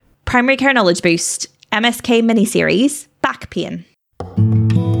Primary Care Knowledge Boost, MSK mini-series, back pain.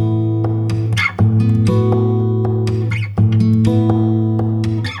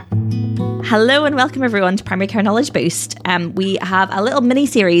 Hello and welcome everyone to Primary Care Knowledge Boost. We have a little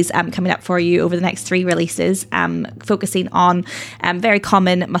mini-series coming up for you over the next 3 releases, focusing on very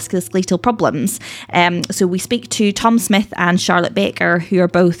common musculoskeletal problems. So we speak to Tom Smith and Charlotte Baker, who are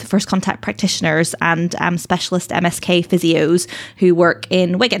both first contact practitioners and specialist MSK physios who work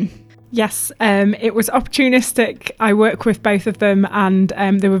in Wigan. Yes, it was opportunistic. I work with both of them and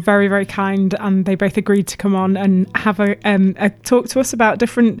they were very, very kind, and they both agreed to come on and have a talk to us about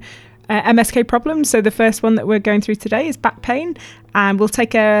different MSK problems. So the first one that we're going through today is back pain, and we'll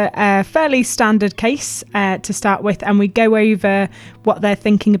take a fairly standard case to start with, and we go over what they're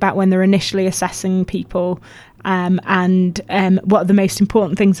thinking about when they're initially assessing people, and what are the most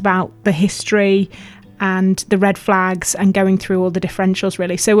important things about the history and the red flags, and going through all the differentials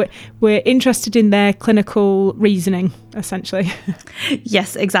really. So we're interested in their clinical reasoning, essentially.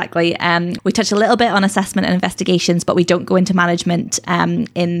 Yes, exactly. We touch a little bit on assessment and investigations, but we don't go into management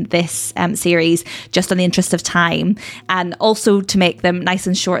in this series, just on the interest of time. And also to make them nice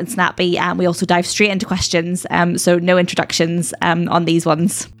and short and snappy, we also dive straight into questions, so no introductions on these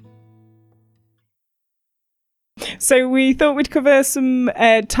ones. So we thought we'd cover some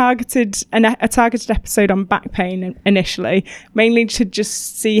targeted episode on back pain initially, mainly to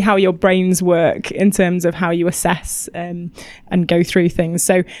just see how your brains work in terms of how you assess and go through things.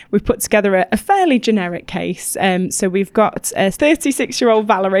 So we've put together a fairly generic case. So we've got a 36-year-old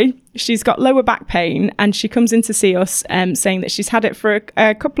Valerie. She's got lower back pain, and she comes in to see us saying that she's had it for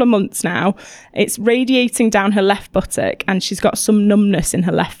a couple of months now. It's radiating down her left buttock, and she's got some numbness in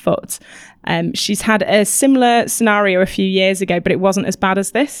her left foot. She's had a similar scenario a few years ago, but it wasn't as bad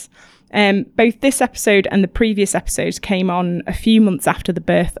as this. Both this episode and the previous episodes came on a few months after the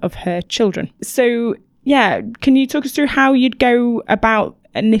birth of her children. So, yeah, can you talk us through how you'd go about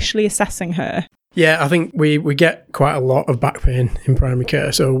initially assessing her? Yeah, I think we get quite a lot of back pain in primary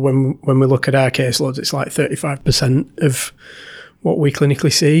care. So when we look at our caseloads, it's like 35% of what we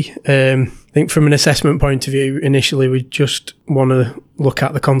clinically see. I think from an assessment point of view, initially we just want to look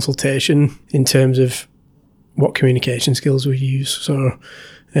at the consultation in terms of what communication skills we use. So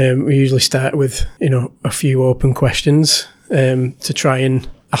we usually start with, a few open questions to try and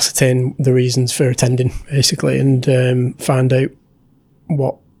ascertain the reasons for attending, basically, and find out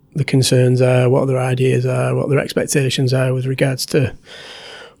what the concerns are, what their ideas are, what their expectations are with regards to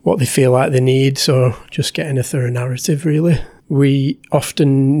what they feel like they need. So just getting a thorough narrative, really. We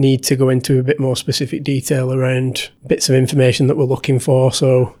often need to go into a bit more specific detail around bits of information that we're looking for.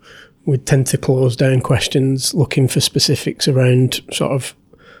 So we tend to close down questions looking for specifics around sort of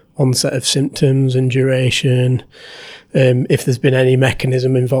onset of symptoms and duration, if there's been any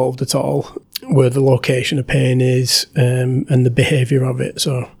mechanism involved at all, where the location of pain is, and the behaviour of it.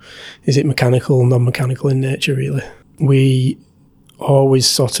 So is it mechanical, non-mechanical in nature, really? We always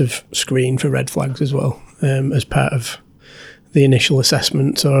sort of screen for red flags as well, as part of the initial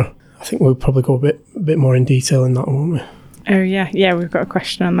assessment. So I think we'll probably go a bit more in detail in that one, won't we? Oh, yeah, we've got a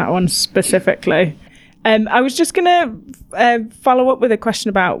question on that one specifically. I was just going to follow up with a question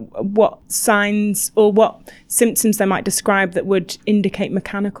about what signs or what symptoms they might describe that would indicate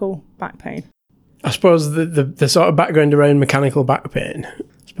mechanical back pain. I suppose the sort of background around mechanical back pain, I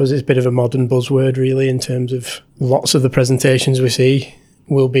suppose it's a bit of a modern buzzword, really, in terms of lots of the presentations we see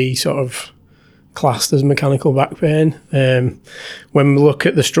will be sort of classed as mechanical back pain. When we look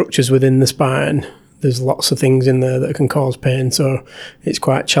at the structures within the spine, there's lots of things in there that can cause pain, so it's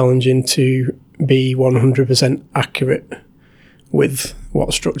quite challenging to be 100% accurate with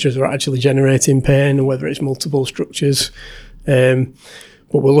what structures are actually generating pain and whether it's multiple structures. But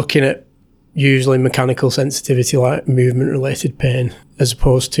we're looking at usually mechanical sensitivity like movement-related pain as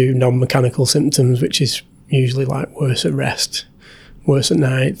opposed to non-mechanical symptoms, which is usually like worse at rest, worse at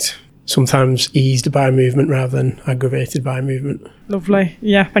night, sometimes eased by movement rather than aggravated by movement. Lovely.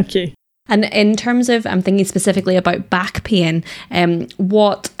 Yeah, thank you. And in terms of, I'm thinking specifically about back pain,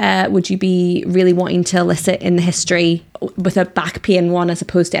 what would you be really wanting to elicit in the history with a back pain one as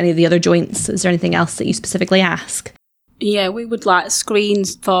opposed to any of the other joints? Is there anything else that you specifically ask? Yeah, we would like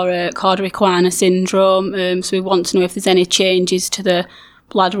screens for Cauda-Equina syndrome. So we want to know if there's any changes to the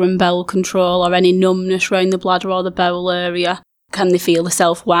bladder and bowel control or any numbness around the bladder or the bowel area. Can they feel the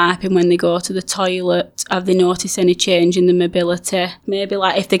self-wiping when they go to the toilet? Have they noticed any change in the mobility? Maybe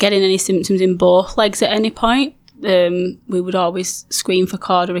like if they're getting any symptoms in both legs at any point, we would always screen for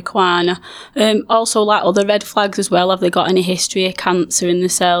cauda equina. Also, like other red flags as well, have they got any history of cancer in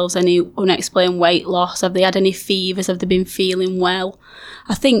themselves, any unexplained weight loss, have they had any fevers, have they been feeling well?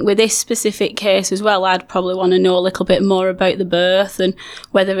 I think with this specific case as well, I'd probably want to know a little bit more about the birth and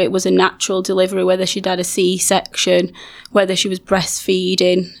whether it was a natural delivery, whether she'd had a C-section, whether she was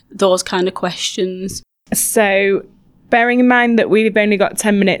breastfeeding, those kind of questions. So bearing in mind that we've only got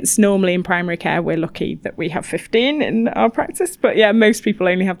 10 minutes normally in primary care, we're lucky that we have 15 in our practice, but yeah, most people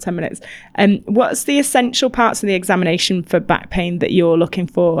only have 10 minutes. What's the essential parts of the examination for back pain that you're looking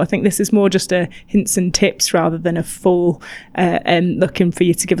for? I think this is more just a hints and tips rather than a full looking for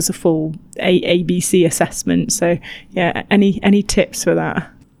you to give us a full ABC assessment. So yeah, any tips for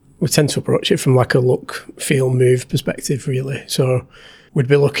that? We tend to approach it from like a look, feel, move perspective really. So we'd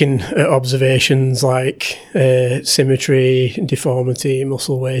be looking at observations like symmetry, deformity,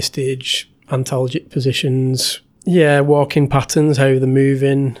 muscle wastage, antalgic positions. Yeah, walking patterns, how they're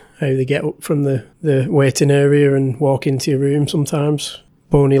moving, how they get up from the waiting area and walk into your room sometimes.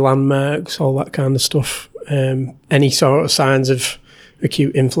 Bony landmarks, all that kind of stuff. Any sort of signs of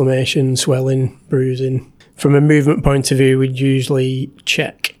acute inflammation, swelling, bruising. From a movement point of view, we'd usually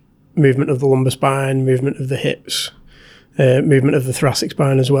check movement of the lumbar spine, movement of the hips, movement of the thoracic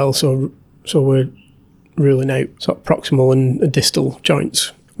spine as well, so we're ruling out sort of proximal and distal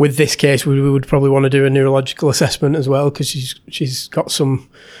joints. With this case, we would probably want to do a neurological assessment as well because she's got some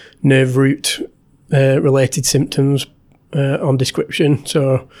nerve root related symptoms on description.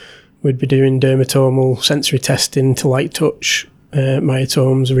 So we'd be doing dermatomal sensory testing to light touch,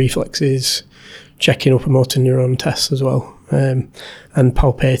 myotomes, reflexes, checking upper motor neuron tests as well, and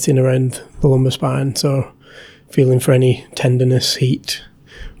palpating around the lumbar spine. So feeling for any tenderness, heat,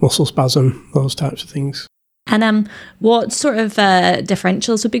 muscle spasm, those types of things. And what sort of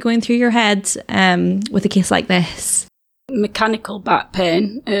differentials would be going through your head with a case like this? Mechanical back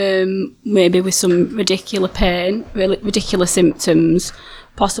pain, maybe with some radicular symptoms,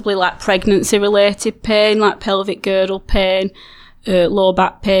 possibly like pregnancy-related pain, like pelvic girdle pain, low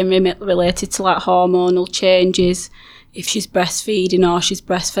back pain related to like hormonal changes. If she's breastfeeding or she's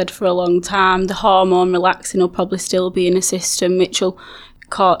breastfed for a long time, the hormone relaxing will probably still be in a system, which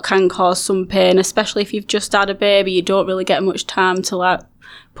can cause some pain, especially if you've just had a baby. You don't really get much time to like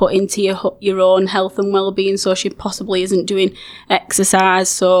put into your own health and well-being, so she possibly isn't doing exercise,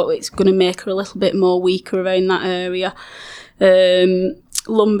 so it's going to make her a little bit more weaker around that area.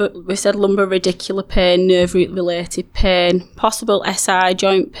 Lumbar radicular pain, nerve root related pain, possible SI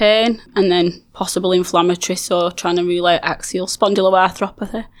joint pain, and then possible inflammatory, so trying to rule out axial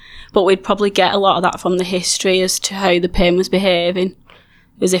spondyloarthropathy. But we'd probably get a lot of that from the history as to how the pain was behaving,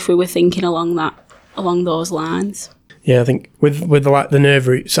 as if we were thinking along those lines. Yeah, I think with the nerve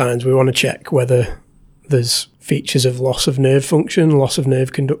root signs, we want to check whether there's features of loss of nerve function, loss of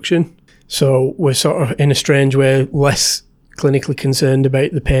nerve conduction. So we're sort of, in a strange way, less clinically concerned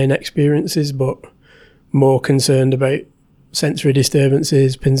about the pain experiences, but more concerned about sensory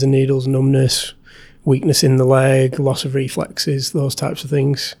disturbances, pins and needles, numbness, weakness in the leg, loss of reflexes, those types of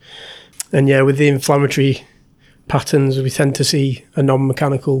things. And yeah, with the inflammatory patterns, we tend to see a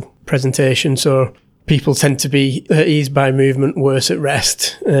non-mechanical presentation. So people tend to be at ease by movement, worse at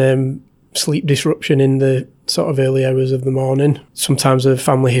rest, sleep disruption in the sort of early hours of the morning. Sometimes a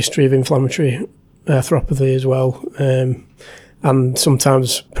family history of inflammatory arthropathy as well, and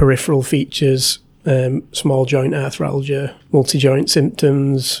sometimes peripheral features, small joint arthralgia, multi-joint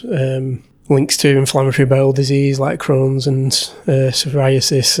symptoms, links to inflammatory bowel disease like Crohn's and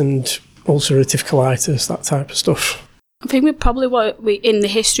psoriasis and ulcerative colitis, that type of stuff. I think we in the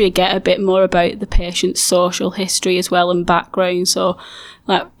history get a bit more about the patient's social history as well and background. So,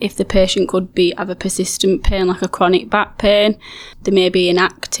 like if the patient could have a persistent pain, like a chronic back pain, they may be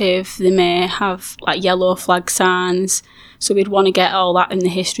inactive, they may have like yellow flag signs. So we'd want to get all that in the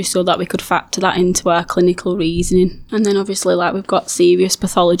history so that we could factor that into our clinical reasoning. And then obviously like we've got serious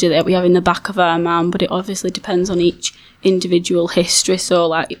pathology that we have in the back of our arm, but it obviously depends on each individual history. So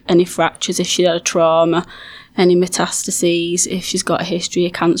like any fractures if she had a trauma, any metastases, if she's got a history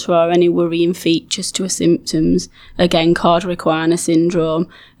of cancer or any worrying features to her symptoms, again, cauda equina syndrome,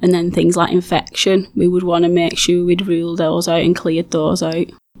 and then things like infection, we would want to make sure we'd ruled those out and cleared those out.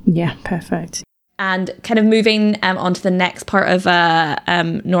 Yeah, perfect. And kind of moving on to the next part of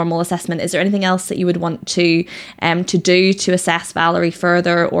a normal assessment, is there anything else that you would want to do to assess Valerie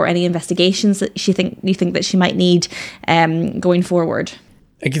further, or any investigations that you think that she might need going forward?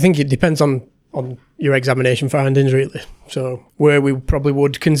 I think it depends on your examination findings, really. So where we probably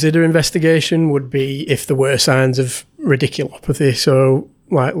would consider investigation would be if there were signs of radiculopathy, so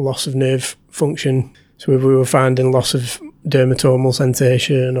like loss of nerve function, So if we were finding loss of dermatomal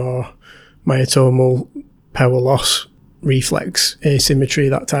sensation or myotomal power loss, reflex asymmetry,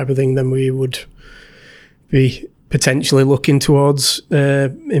 that type of thing, then we would be potentially looking towards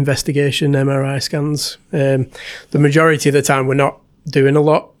investigation MRI scans. The majority of the time we're not doing a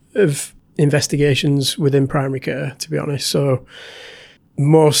lot of investigations within primary care, to be honest. So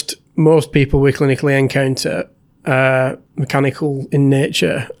most people we clinically encounter are mechanical in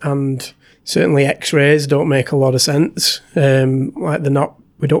nature, and certainly X-rays don't make a lot of sense.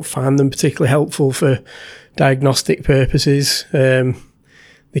 We don't find them particularly helpful for diagnostic purposes.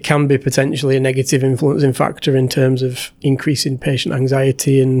 They can be potentially a negative influencing factor in terms of increasing patient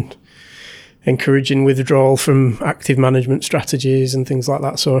anxiety and encouraging withdrawal from active management strategies and things like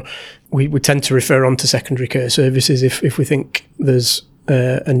that. So we tend to refer on to secondary care services if we think there's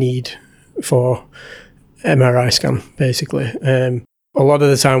a need for MRI scan, basically. A lot of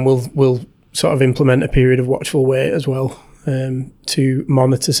the time we'll sort of implement a period of watchful wait as well, to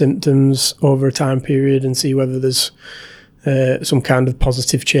monitor symptoms over a time period and see whether there's some kind of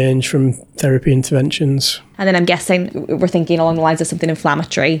positive change from therapy interventions. And then I'm guessing we're thinking along the lines of something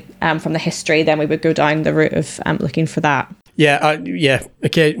inflammatory from the history, then we would go down the route of looking for that.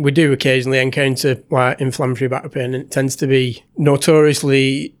 Okay, we do occasionally encounter inflammatory back pain, and it tends to be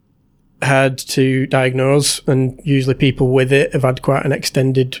notoriously hard to diagnose, and usually people with it have had quite an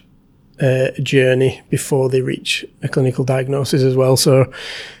extended journey before they reach a clinical diagnosis as well. So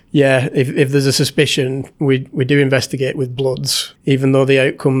if there's a suspicion, we do investigate with bloods, even though the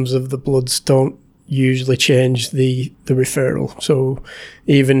outcomes of the bloods don't usually change the referral. So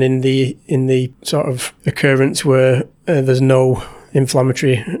even in the sort of occurrence where there's no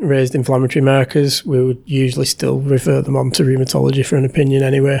raised inflammatory markers, we would usually still refer them on to rheumatology for an opinion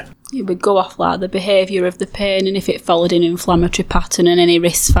anyway. You would go off the behaviour of the pain, and if it followed an inflammatory pattern and any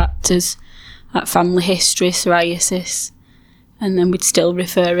risk factors, like family history, psoriasis, and then we'd still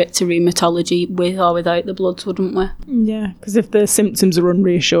refer it to rheumatology with or without the bloods, wouldn't we? Yeah, because if the symptoms are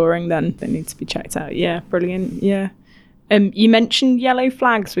unreassuring, then they need to be checked out. Yeah, brilliant. Yeah. You mentioned yellow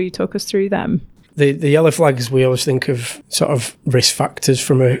flags. Will you talk us through them? The yellow flags, we always think of sort of risk factors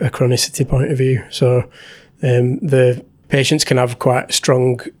from a chronicity point of view. So the patients can have quite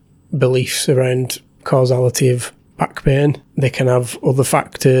strong beliefs around causality of back pain. They can have other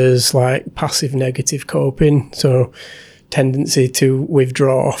factors like passive negative coping, so tendency to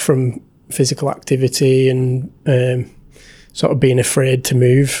withdraw from physical activity and sort of being afraid to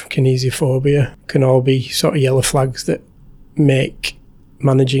move, kinesiophobia, can all be sort of yellow flags that make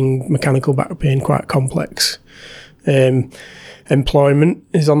managing mechanical back pain quite complex. Employment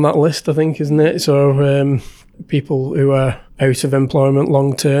is on that list, I think, isn't it? So people who are out of employment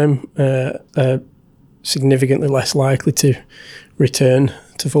long term are significantly less likely to return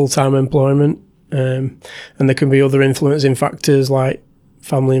to full-time employment. And there can be other influencing factors like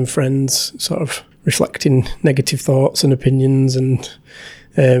family and friends sort of reflecting negative thoughts and opinions, and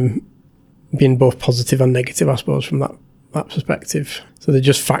being both positive and negative, I suppose, from that perspective. So they're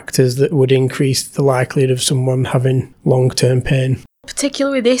just factors that would increase the likelihood of someone having long-term pain.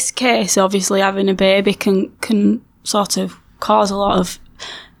 Particularly with this case, obviously having a baby can sort of cause a lot of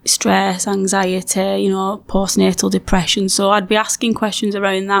stress, anxiety, postnatal depression. So I'd be asking questions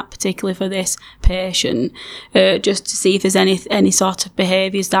around that, particularly for this patient, just to see if there's any sort of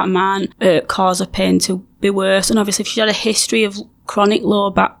behaviours that might cause her pain to be worse. And obviously if she had a history of chronic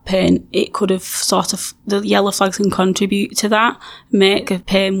lower back pain, it could have the yellow flags can contribute to that, make her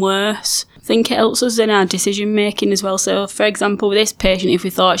pain worse. I think it helps us in our decision making as well. So for example, with this patient, if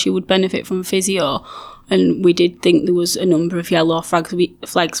we thought she would benefit from physio, and we did think there was a number of yellow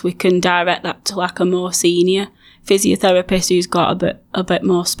flags, we can direct that to like a more senior physiotherapist who's got a bit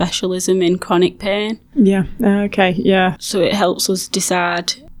more specialism in chronic pain. Yeah, okay, yeah. So it helps us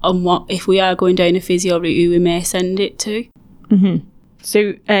decide on what, if we are going down a physio route, who we may send it to. Mm-hmm.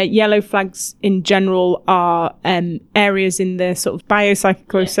 So yellow flags in general are areas in the sort of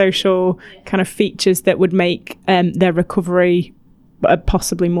biopsychosocial kind of features that would make their recovery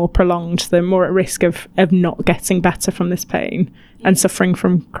possibly more prolonged. They're more at risk of not getting better from this pain and suffering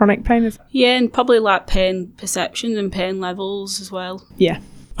from chronic pain. Yeah, and probably like pain perceptions and pain levels as well. Yeah.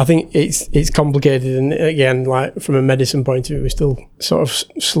 I think it's complicated, and again, like from a medicine point of view, we're still sort of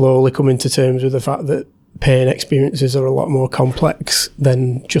slowly coming to terms with the fact that pain experiences are a lot more complex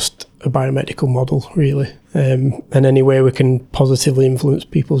than just a biomedical model, really. And any way we can positively influence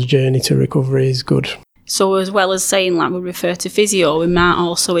people's journey to recovery is good. So as well as saying like we refer to physio, we might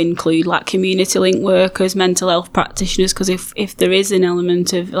also include like community link workers, mental health practitioners, because if there is an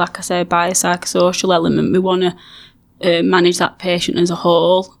element of, like I say, a biopsychosocial element, we want to manage that patient as a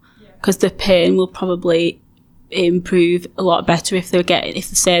whole. because the pain will probably improve a lot better if they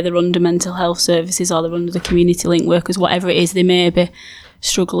say they're under mental health services or they're under the community link workers, whatever it is they may be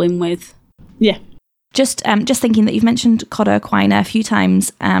struggling with. Yeah. Just thinking that you've mentioned Cauda equina a few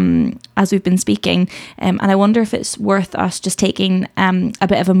times as we've been speaking, and I wonder if it's worth us just taking a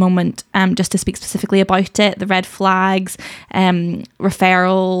bit of a moment just to speak specifically about it, the red flags,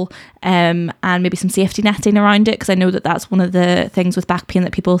 referral, and maybe some safety netting around it, because I know that that's one of the things with back pain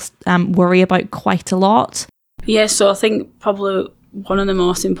that people worry about quite a lot. Yeah, so I think probably one of the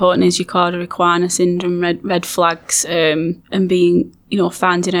most important is your Cauda equina syndrome red flags, and being,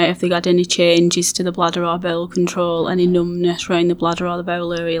 finding out if they had any changes to the bladder or bowel control, any numbness around the bladder or the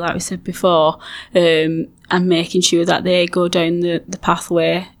bowel area, like we said before, and making sure that they go down the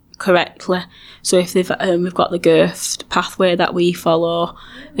pathway correctly. So if they've we've got the GIRF pathway that we follow,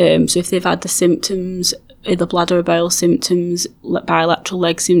 so if they've had the symptoms, the bladder or bowel symptoms, bilateral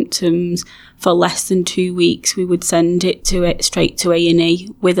leg symptoms for less than 2 weeks, we would send it straight to A&E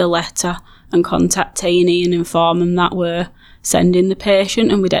with a letter and contact A&E and inform them that we're sending the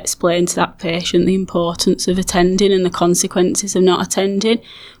patient, and we'd explain to that patient the importance of attending and the consequences of not attending,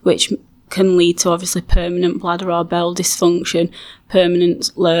 which can lead to obviously permanent bladder or bowel dysfunction,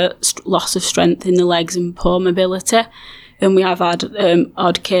 permanent loss of strength in the legs and poor mobility. And we have had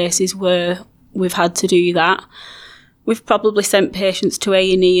odd cases where we've had to do that. We've probably sent patients to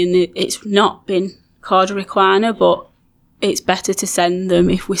A&E and it's not been Cauda equina, but it's better to send them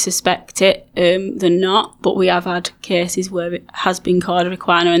if we suspect it than not. But we have had cases where it has been Cauda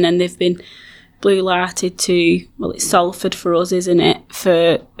equina and then they've been blue lighted to, well, it's Salford for us, isn't it,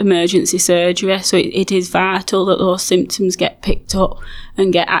 for emergency surgery. So it is vital that those symptoms get picked up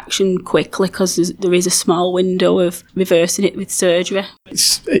and get action quickly, because there is a small window of reversing it with surgery.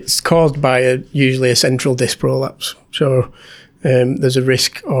 It's caused by usually a central disc prolapse. So there's a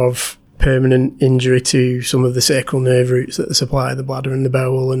risk of permanent injury to some of the sacral nerve roots that supply the bladder and the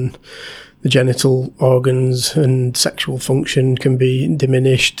bowel, and the genital organs and sexual function can be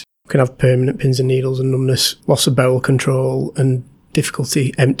diminished. Can have permanent pins and needles and numbness, loss of bowel control and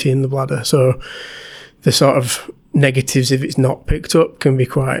difficulty emptying the bladder. So the sort of negatives, if it's not picked up, can be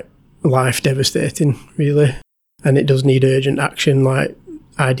quite life devastating, really. And it does need urgent action, like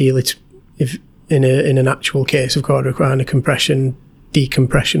ideally if in an actual case of Cauda equina, compression,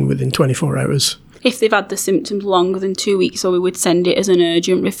 decompression within 24 hours. If they've had the symptoms longer than 2 weeks, so we would send it as an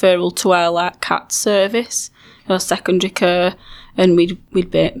urgent referral to our CAT service, or secondary care, and we'd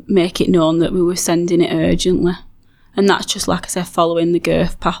make it known that we were sending it urgently. And that's just, like I said, following the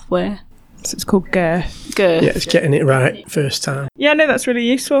GIRF pathway. So it's called GIRF. Yeah, it's getting it right first time. Yeah, no, that's really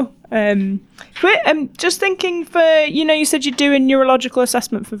useful. But just thinking for, you said you'd do a neurological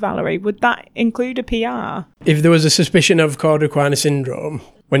assessment for Valerie. Would that include a PR? If there was a suspicion of Cauda equina syndrome,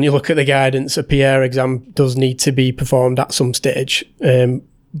 when you look at the guidance, a PR exam does need to be performed at some stage,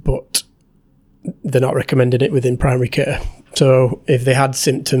 but they're not recommending it within primary care. So if they had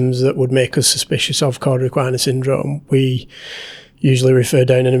symptoms that would make us suspicious of Cauda equina syndrome, we usually refer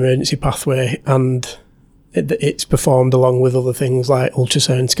down an emergency pathway, and it's performed along with other things like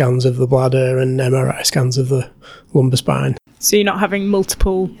ultrasound scans of the bladder and MRI scans of the lumbar spine. So you're not having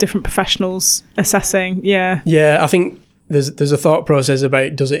multiple different professionals assessing, yeah. Yeah, I think there's a thought process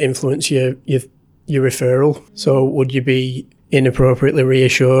about, does it influence your referral? So would you be inappropriately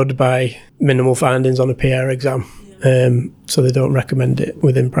reassured by minimal findings on a PR exam? So they don't recommend it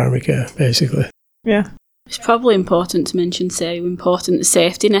within primary care, basically. Yeah. It's probably important to mention, say, how important the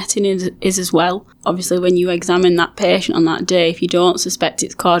safety netting is as well. Obviously, when you examine that patient on that day, if you don't suspect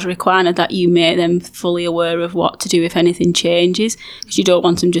it's Cauda equina, that you make them fully aware of what to do if anything changes, because you don't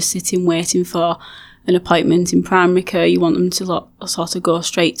want them just sitting waiting for an appointment in primary care. You want them to sort of go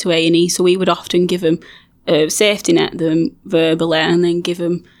straight to A&E. So we would often give them safety net them verbally, and then give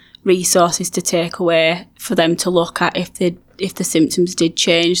them resources to take away for them to look at if the symptoms did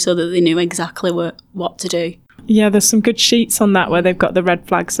change, so that they knew exactly what to do. Yeah, there's some good sheets on that where they've got the red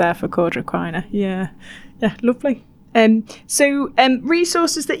flags there for Cauda equina. Yeah, lovely. So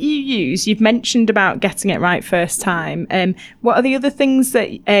resources that you use, you've mentioned about getting it right first time. What are the other things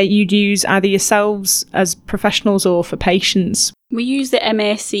that you'd use either yourselves as professionals or for patients? We use the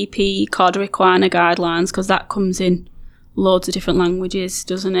MSK Cauda equina guidelines, because that comes in loads of different languages,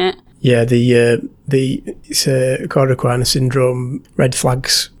 doesn't it? Yeah, it's a Cauda equina syndrome red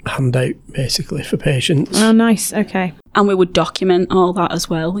flags handout, basically, for patients. Oh, nice. Okay. And we would document all that as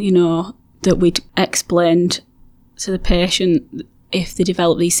well, that we'd explained to the patient if they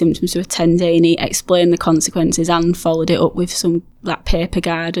develop these symptoms to attend A&E, explain the consequences, and followed it up with some paper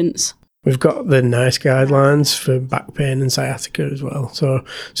guidance. We've got the NICE guidelines for back pain and sciatica as well. So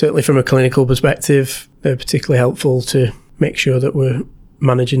certainly from a clinical perspective, they're particularly helpful to make sure that we're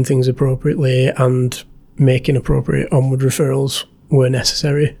managing things appropriately and making appropriate onward referrals where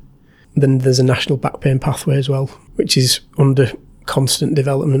necessary. Then there's a national back pain pathway as well, which is under constant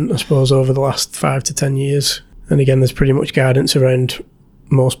development, I suppose, over the last 5 to 10 years. And again, there's pretty much guidance around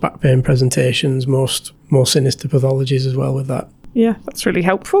most back pain presentations, most more sinister pathologies as well with that. Yeah, that's really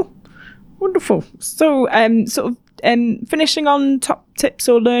helpful. Wonderful. So, finishing on top tips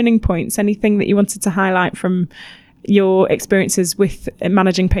or learning points, anything that you wanted to highlight from your experiences with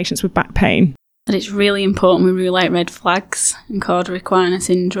managing patients with back pain? That it's really important we rule out red flags in cauda equina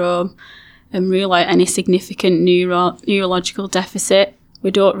syndrome and rule out any significant neurological deficit. We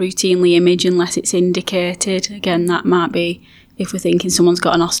don't routinely image unless it's indicated. Again, that might be if we're thinking someone's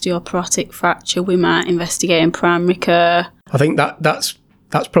got an osteoporotic fracture, we might investigate in primary care. I think that's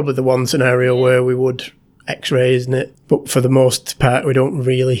probably the one scenario where we would x-ray, isn't it? But for the most part, we don't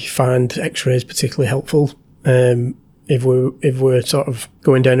really find x-rays particularly helpful. If we're sort of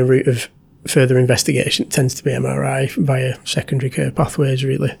going down a route of further investigation, it tends to be MRI via secondary care pathways,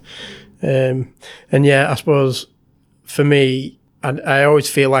 really. And yeah, I suppose for me, I always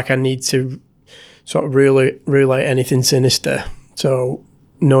feel like I need to sort of rule out anything sinister. So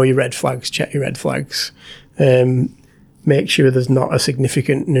know your red flags, check your red flags. Make sure there's not a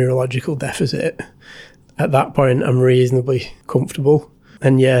significant neurological deficit. At that point, I'm reasonably comfortable.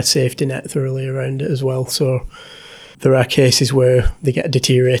 And yeah, safety net thoroughly around it as well. So there are cases where they get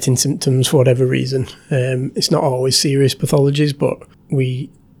deteriorating symptoms for whatever reason. It's not always serious pathologies, but we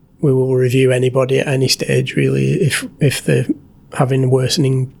will review anybody at any stage, really, if they're having a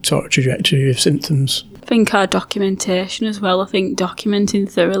worsening sort of trajectory of symptoms. I think our documentation as well, I think documenting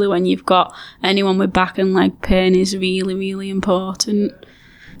thoroughly when you've got anyone with back and leg pain is really, really important.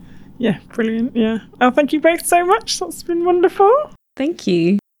 Yeah, brilliant, yeah. Oh, thank you both so much. That's been wonderful. Thank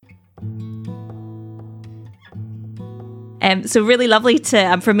you. So really lovely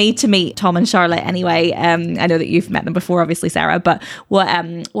for me to meet Tom and Charlotte anyway. I know that you've met them before, obviously, Sarah, but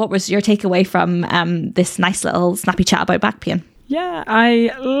what was your takeaway from this nice little snappy chat about back pain? Yeah,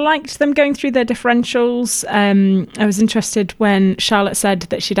 I liked them going through their differentials. I was interested when Charlotte said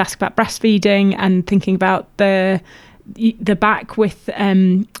that she'd asked about breastfeeding and thinking about the back with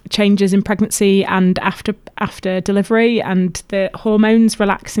changes in pregnancy and after delivery, and the hormones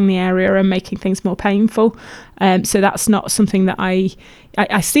relaxing the area and making things more painful. So that's not something that I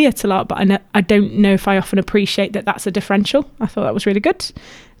see it a lot, but I don't know if I often appreciate that that's a differential. I thought that was really good.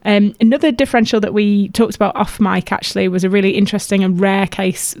 Another differential that we talked about off mic actually was a really interesting and rare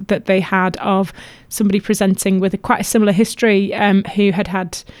case that they had of somebody presenting with quite a similar history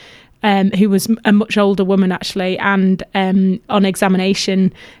who was a much older woman actually, and on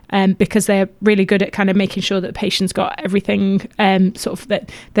examination, because they're really good at kind of making sure that the patient's got everything, sort of that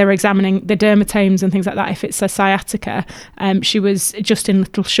they're examining the dermatomes and things like that. If it's a sciatica, she was just in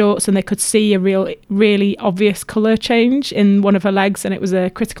little shorts and they could see a really obvious colour change in one of her legs, and it was a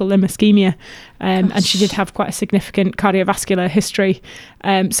critical limb ischemia. And she did have quite a significant cardiovascular history.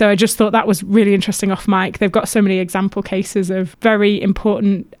 So I just thought that was really interesting off mic. They've got so many example cases of very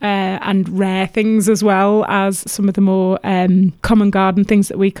important and rare things, as well as some of the more common garden things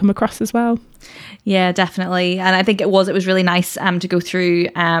that we come across as well. Yeah, definitely. And I think it was really nice to go through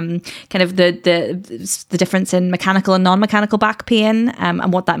kind of the difference in mechanical and non-mechanical back pain,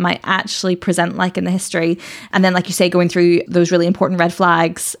 and what that might actually present like in the history. And then, like you say, going through those really important red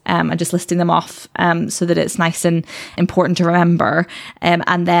flags and just listing them off so that it's nice and important to remember.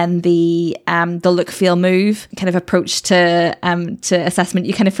 And then the look, feel, move kind of approach to assessment.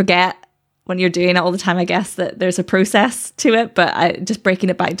 You kind of forget when you're doing it all the time, I guess, that there's a process to it, but just breaking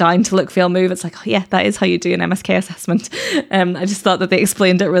it back down to look, feel, move, it's like, oh yeah, that is how you do an MSK assessment. I just thought that they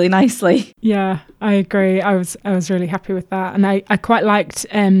explained it really nicely. Yeah, I agree. I was really happy with that. And I quite liked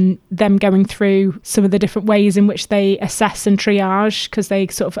them going through some of the different ways in which they assess and triage, because they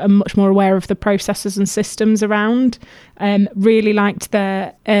sort of are much more aware of the processes and systems around. Really liked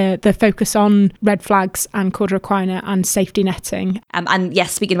the focus on red flags and cauda equina and safety netting. And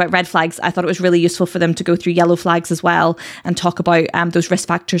yes, speaking about red flags, I thought it was really useful for them to go through yellow flags as well and talk about those risk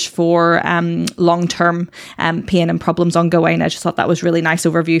factors for long-term pain and problems ongoing. I just thought that was really nice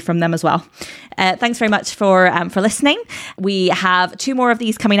overview from them as well. Thanks very much for listening. We have 2 more of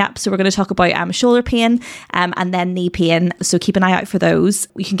these coming up. So we're going to talk about shoulder pain and then knee pain. So keep an eye out for those.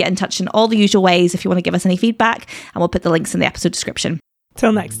 You can get in touch in all the usual ways if you want to give us any feedback, and we'll put the links in the episode description.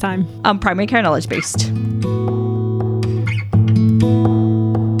 Till next time. On Primary Care Knowledge Boost.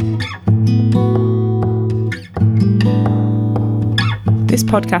 This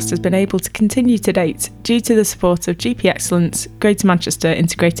podcast has been able to continue to date due to the support of GP Excellence, Greater Manchester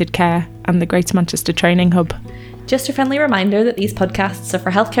Integrated Care and the Greater Manchester Training Hub. Just a friendly reminder that these podcasts are for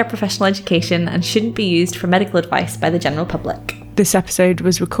healthcare professional education and shouldn't be used for medical advice by the general public. This episode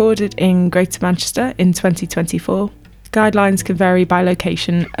was recorded in Greater Manchester in 2024. Guidelines can vary by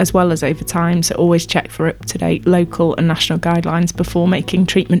location as well as over time, so always check for up-to-date local and national guidelines before making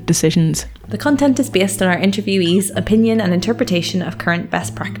treatment decisions. The content is based on our interviewees' opinion and interpretation of current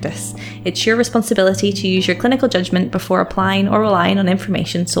best practice. It's your responsibility to use your clinical judgment before applying or relying on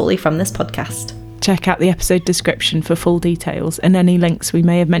information solely from this podcast. Check out the episode description for full details and any links we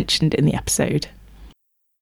may have mentioned in the episode.